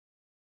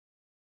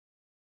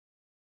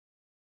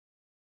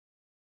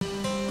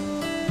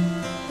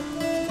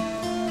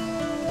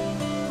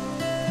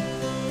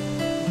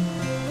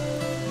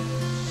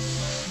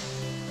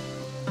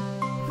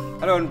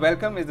Hello and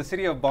welcome. Is the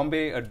city of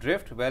Bombay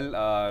adrift? Well,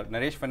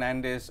 Naresh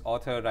Fernandes,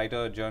 author,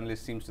 writer,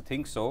 journalist, seems to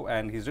think so,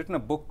 and he's written a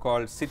book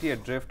called City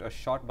Adrift, a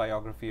short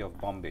biography of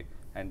Bombay,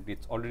 and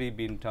it's already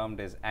been termed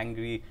as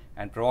angry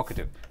and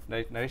provocative.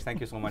 Naresh,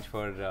 thank you so much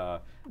for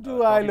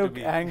Do I look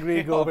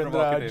angry,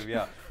 Govindraj?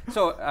 Yeah.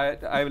 So,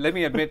 let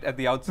me admit at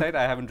the outside,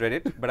 I haven't read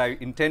it, but I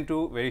intend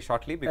to very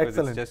shortly because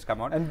Excellent. It's just come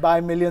out. And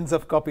buy millions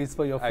of copies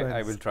for your friends.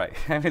 I will try.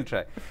 I will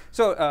try.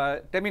 So,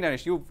 tell me,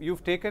 Naresh,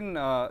 you've taken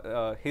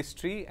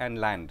history and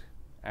land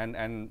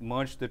and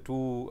merged the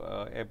two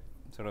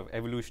sort of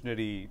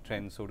evolutionary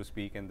trends, so to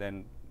speak, and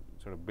then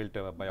sort of built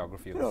a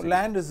biography of the city.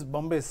 Land is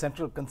Bombay's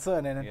central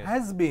concern, and it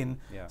has been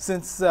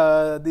since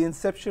the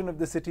inception of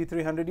the city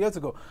 300 years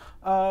ago.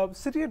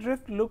 City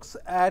Adrift looks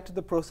at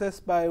the process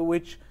by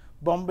which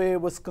Bombay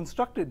was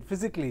constructed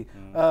physically,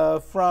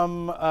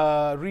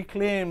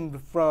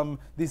 reclaimed from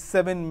these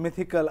 7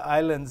 mythical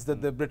islands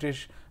that the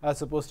British are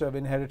supposed to have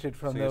inherited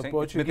from the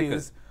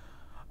Portuguese.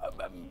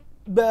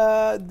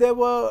 There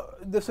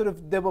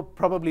were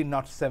probably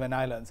not 7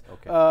 islands.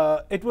 Okay.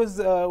 It was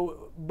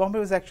Bombay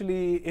was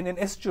actually in an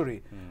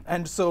estuary,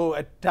 and so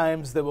at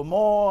times there were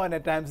more, and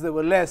at times there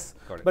were less.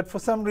 But for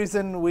some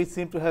reason, we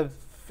seem to have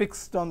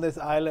fixed on this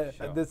island,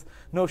 this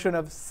notion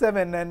of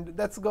 7, and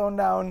that's gone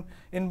down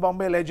in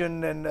Bombay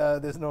legend, and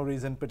there's no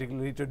reason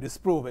particularly to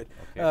disprove it.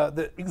 Okay.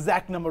 The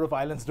exact number of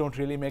islands don't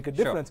really make a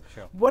difference.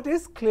 What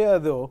is clear,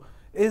 though,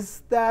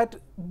 is that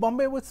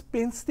Bombay was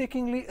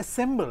painstakingly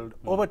assembled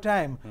over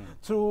time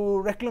through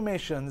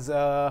reclamations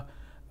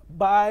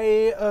by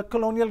a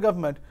colonial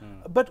government,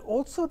 but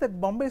also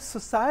that Bombay's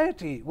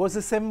society was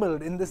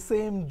assembled in the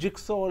same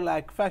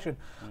jigsaw-like fashion.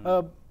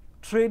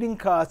 Trading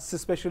castes,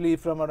 especially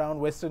from around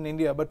Western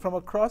India, but from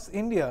across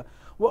India,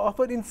 were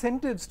offered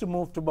incentives to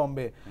move to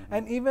Bombay.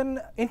 And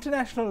even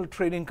international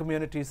trading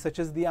communities, such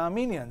as the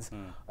Armenians,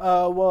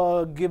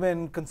 were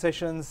given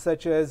concessions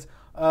such as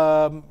they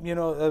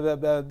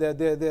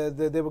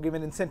were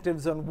given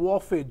incentives on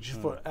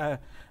wharfage,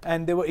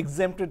 and they were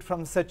exempted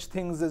from such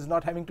things as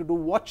not having to do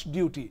watch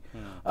duty.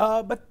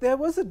 But there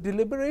was a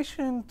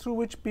deliberation through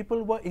which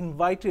people were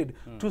invited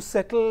to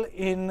settle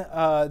in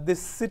this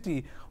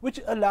city,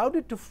 which allowed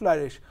it to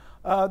flourish.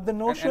 The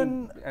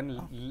notion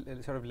and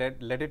sort of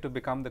led it to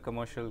become the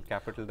commercial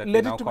capital that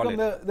led we now it to call become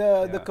it.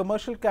 the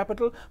commercial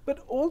capital, but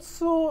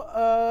also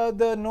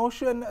the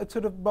notion,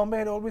 sort of Bombay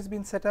had always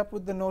been set up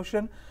with the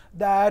notion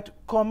that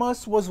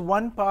commerce was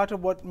one part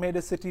of what made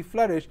a city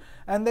flourish,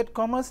 and that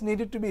commerce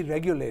needed to be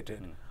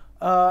regulated.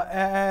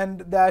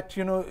 And that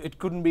it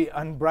couldn't be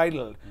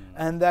unbridled,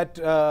 and that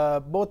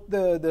both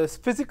the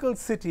physical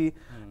city,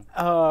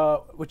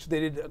 which they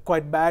did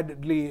quite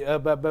badly,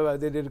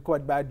 they did a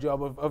quite bad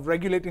job of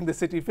regulating the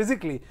city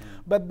physically,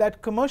 but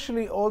that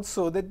commercially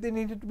also that there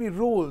needed to be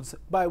rules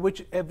by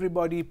which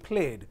everybody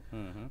played.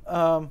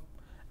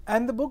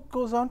 And the book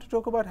goes on to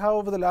talk about how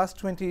over the last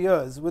 20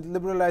 years, with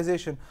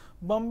liberalization,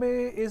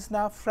 Bombay is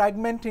now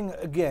fragmenting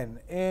again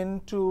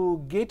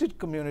into gated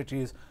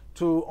communities,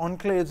 to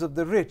enclaves of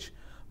the rich,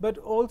 but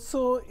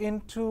also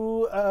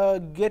into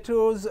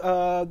ghettos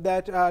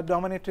that are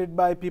dominated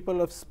by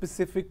people of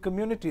specific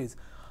communities.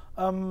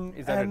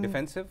 Is that a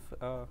defensive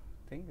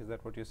thing? Is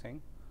that what you're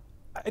saying?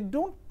 I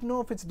don't know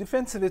if it's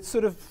defensive. It's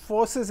sort of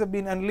forces have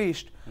been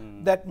unleashed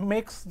that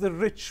makes the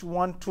rich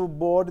want to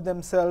board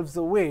themselves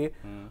away,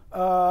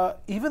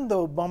 even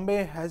though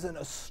Bombay has an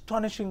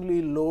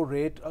astonishingly low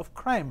rate of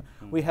crime.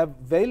 We have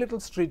very little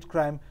street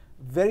crime,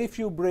 very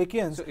few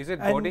break-ins. So is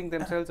it boarding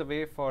themselves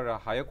away for a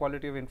higher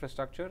quality of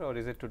infrastructure, or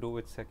is it to do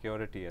with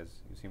security,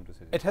 as you seem to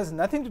say? It has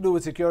nothing to do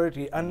with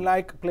security,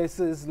 unlike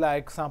places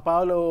like Sao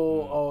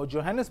Paulo or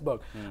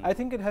Johannesburg. I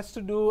think it has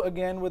to do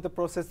again with the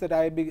process that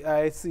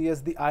I see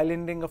as the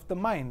islanding of the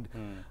mind.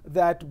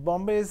 That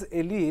Bombay's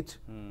elite,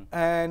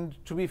 and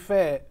to be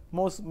fair,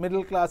 most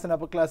middle class and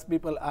upper class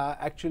people are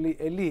actually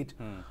elite,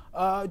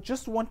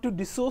 just want to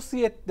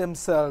dissociate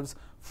themselves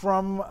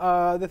from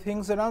the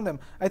things around them.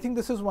 I think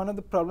this is one of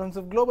the problems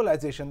of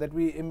globalization, that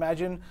we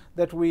imagine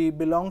that we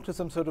belong to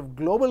some sort of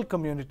global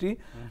community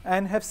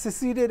and have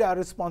seceded our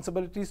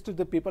responsibilities to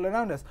the people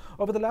around us.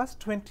 Over the last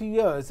 20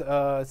 years,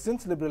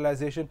 since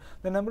liberalization,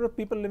 the number of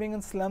people living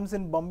in slums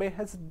in Bombay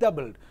has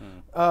doubled.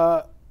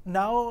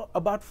 Now,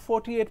 about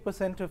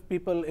 48% of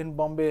people in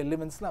Bombay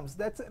live in slums.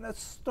 That's an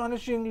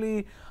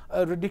astonishingly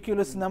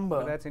ridiculous number.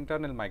 But that's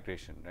internal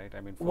migration, right? I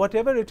mean,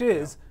 whatever it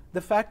is, the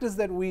fact is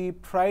that we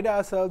pride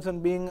ourselves on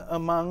being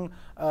among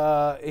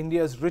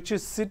India's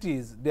richest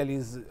cities. Delhi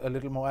is a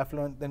little more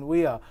affluent than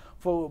we are,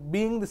 for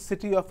being the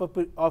city of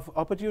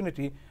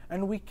opportunity,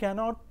 and we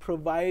cannot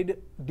provide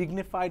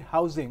dignified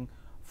housing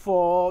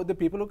for the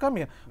people who come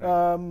here.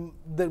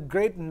 The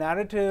great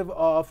narrative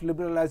of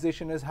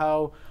liberalization is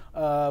how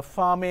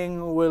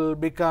farming will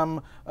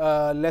become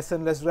less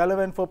and less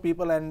relevant for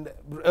people, and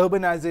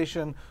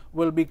urbanization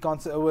will be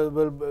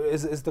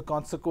is the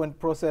consequent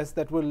process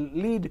that will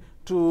lead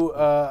to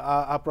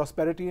our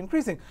prosperity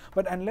increasing.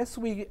 But unless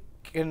we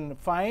can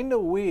find a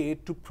way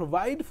to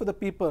provide for the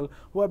people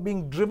who are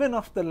being driven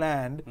off the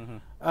land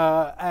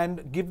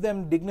and give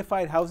them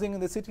dignified housing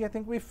in the city, I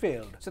think we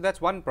failed. So that's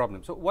one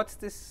problem. So what's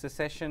this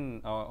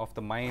secession of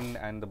the mind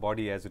and the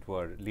body, as it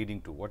were,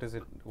 leading to? What is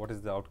it? What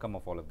is the outcome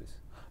of all of this?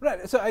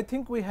 Right. So I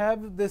think we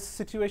have this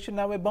situation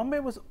now where Bombay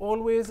was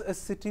always a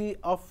city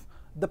of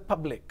the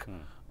public.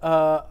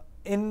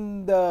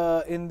 In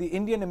the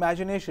Indian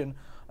imagination,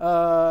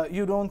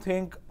 you don't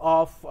think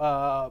of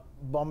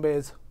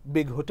Bombay's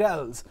big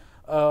hotels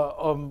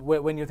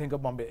when you think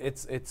of Bombay.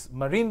 It's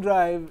Marine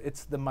Drive,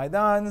 it's the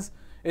Maidans,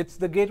 it's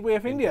the Gateway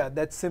of India,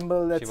 that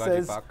symbol that Shivaji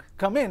says Park.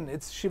 come in.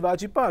 It's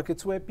Shivaji Park.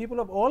 It's where people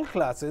of all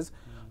classes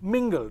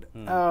mingled.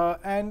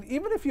 And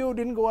even if you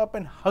didn't go up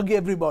and hug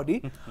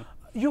everybody,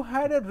 you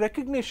had a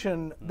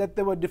recognition that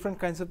there were different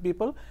kinds of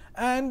people,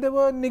 and there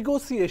were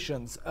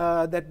negotiations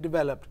that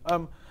developed.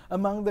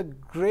 Among the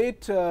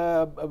great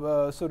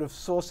sort of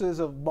sources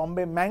of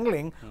Bombay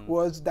mangling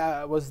was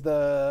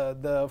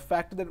the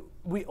fact that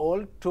we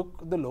all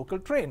took the local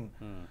train.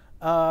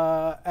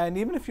 And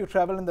even if you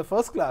travel in the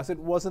first class, it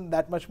wasn't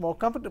that much more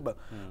comfortable.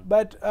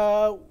 But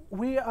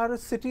we are a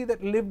city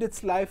that lived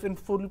its life in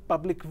full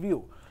public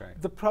view. Right.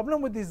 The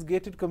problem with these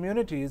gated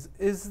communities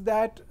is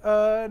that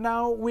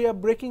now we are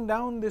breaking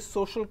down this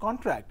social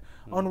contract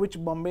on which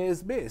Bombay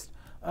is based.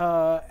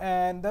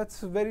 And that's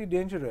very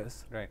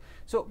dangerous. Right.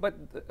 So, but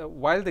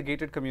while the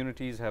gated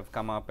communities have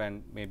come up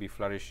and maybe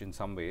flourish in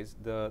some ways,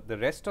 the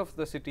rest of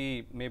the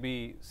city,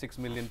 maybe 6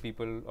 million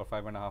people or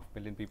 5.5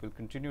 million people,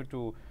 continue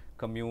to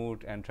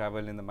commute and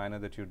travel in the manner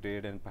that you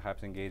did, and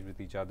perhaps engage with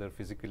each other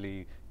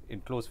physically in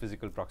close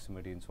physical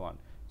proximity and so on.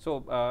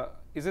 So,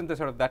 isn't the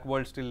sort of that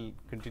world still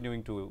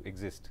continuing to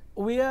exist?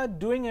 We are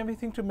doing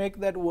everything to make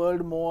that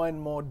world more and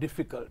more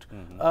difficult.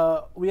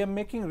 We are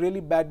making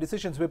really bad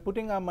decisions. We're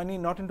putting our money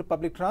not into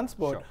public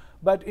transport,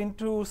 but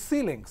into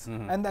sea links.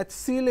 And that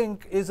sea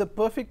link is a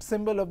perfect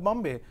symbol of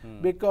Bombay,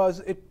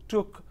 because it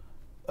took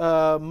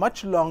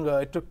much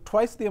longer. It took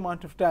twice the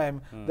amount of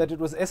time that it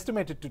was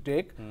estimated to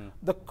take.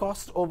 The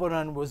cost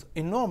overrun was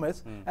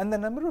enormous, and the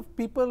number of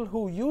people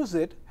who use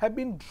it have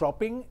been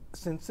dropping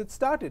since it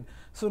started.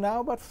 So now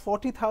about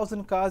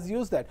 40,000 cars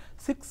use that.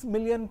 6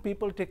 million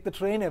people take the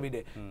train every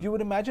day. You would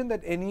imagine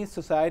that any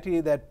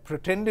society that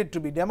pretended to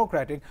be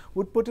democratic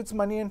would put its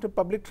money into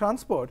public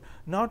transport,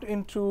 not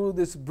into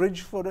this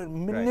bridge for a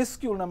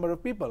minuscule number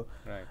of people.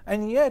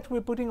 And yet we're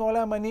putting all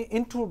our money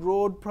into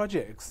road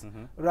projects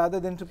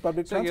rather than to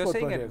public transport. So you're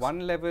saying projects. At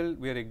one level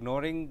we are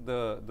ignoring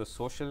the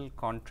social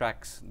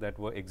contracts that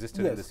were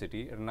existed in the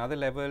city. At another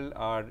level,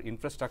 our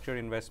infrastructure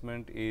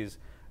investment is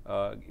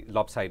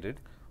lopsided,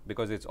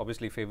 because it's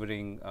obviously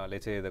favoring,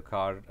 let's say, the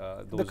car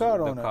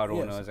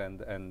owners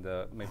and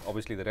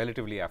obviously the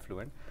relatively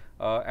affluent.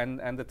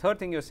 And the third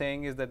thing you're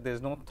saying is that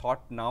there's no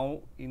thought now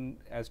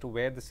as to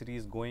where the city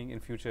is going in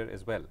future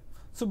as well.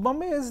 So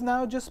Bombay has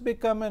now just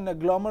become an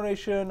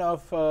agglomeration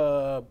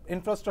of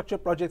infrastructure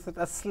projects that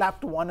are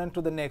slapped one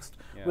onto the next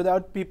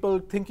without people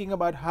thinking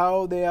about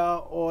how they are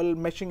all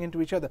meshing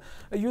into each other.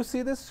 You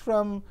see this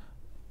from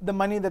the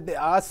money that they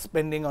are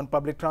spending on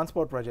public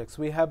transport projects.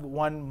 We have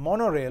one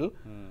monorail,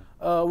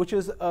 which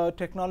is a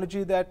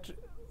technology that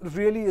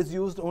really is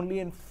used only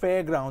in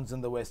fairgrounds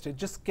in the West. It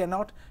just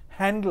cannot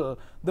handle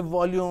the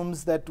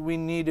volumes that we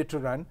need it to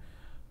run.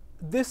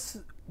 This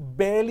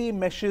barely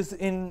meshes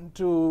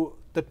into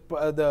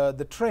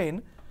the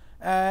train,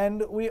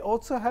 and we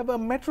also have a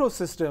metro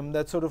system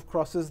that sort of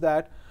crosses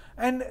that,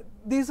 and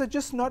these are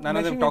just not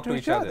meshing into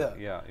each other.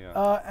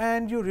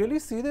 And you really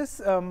see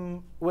this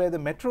where the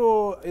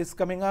metro is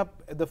coming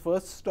up, the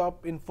first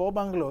stop in 4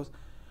 bungalows.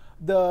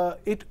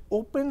 It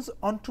opens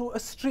onto a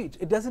street.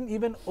 It doesn't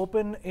even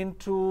open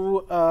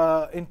into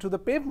the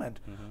pavement.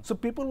 So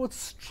people would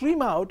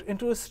stream out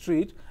into a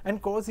street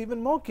and cause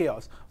even more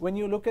chaos. When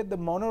you look at the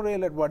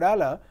monorail at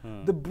Wadala,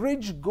 the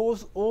bridge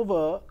goes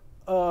over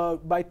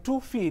by 2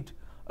 feet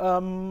a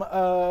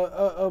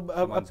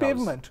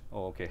pavement.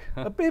 Oh, okay.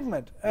 A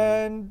pavement.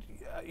 And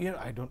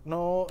I don't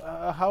know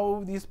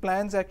how these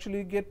plans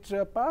actually get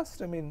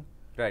passed. I mean.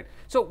 Right.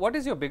 So, what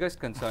is your biggest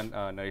concern,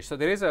 Naresh? So,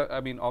 there is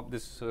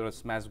this sort of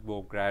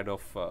smashgrab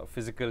of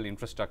physical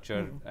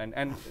infrastructure,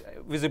 and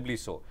visibly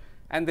so.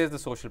 And there's the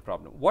social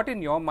problem. What,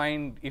 in your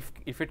mind,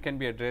 if it can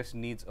be addressed,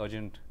 needs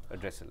urgent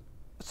addressal?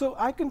 So,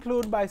 I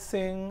conclude by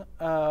saying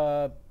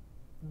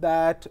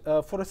that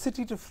for a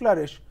city to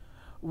flourish,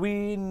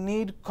 we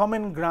need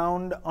common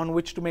ground on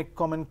which to make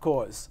common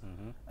cause.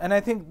 And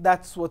I think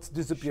that's what's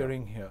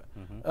disappearing here.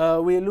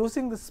 We're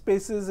losing the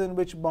spaces in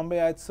which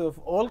Bombayites of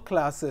all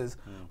classes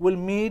will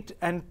meet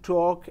and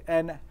talk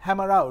and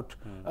hammer out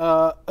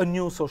a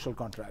new social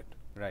contract.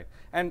 Right.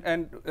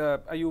 And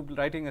are you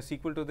writing a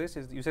sequel to this?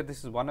 You said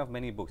this is one of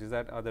many books.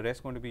 Are the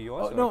rest going to be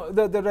yours? No,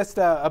 the rest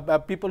are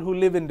people who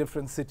live in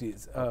different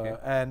cities. Okay.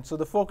 And so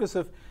the focus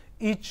of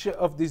each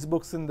of these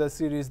books in the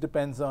series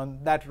depends on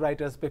that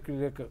writer's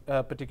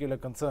particular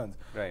concerns.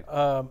 Right.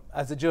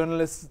 As a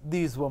journalist,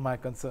 these were my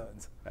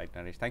concerns. Right,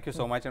 Naresh. Thank you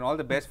so much, and all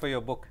the best for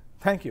your book.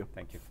 Thank you.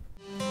 Thank you.